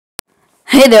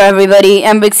Hey there everybody,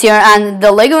 mbrickz here, and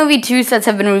the LEGO Movie 2 sets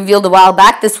have been revealed a while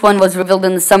back. This one was revealed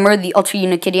in the summer, the Ultra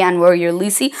Unikitty and Warrior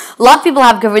Lucy. A lot of people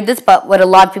have covered this, but what a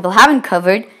lot of people haven't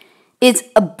covered is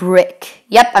a brick.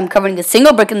 Yep, I'm covering a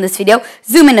single brick in this video.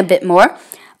 Zoom in a bit more.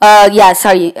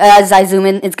 Sorry, as I zoom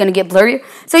in, it's going to get blurrier.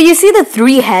 So you see the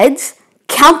 3 heads?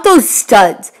 Count those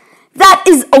studs. That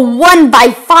is a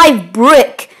 1x5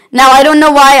 brick. Now, I don't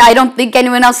know why, I don't think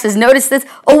anyone else has noticed this,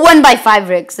 a 1x5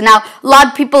 bricks. Now, a lot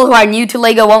of people who are new to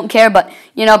LEGO won't care, but,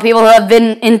 you know, people who have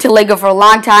been into LEGO for a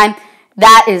long time,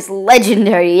 that is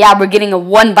legendary. Yeah, we're getting a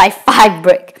 1x5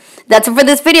 brick. That's it for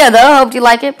this video, though. I hope you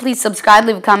like it. Please subscribe,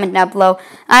 leave a comment down below,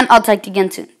 and I'll talk to you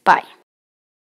again soon. Bye.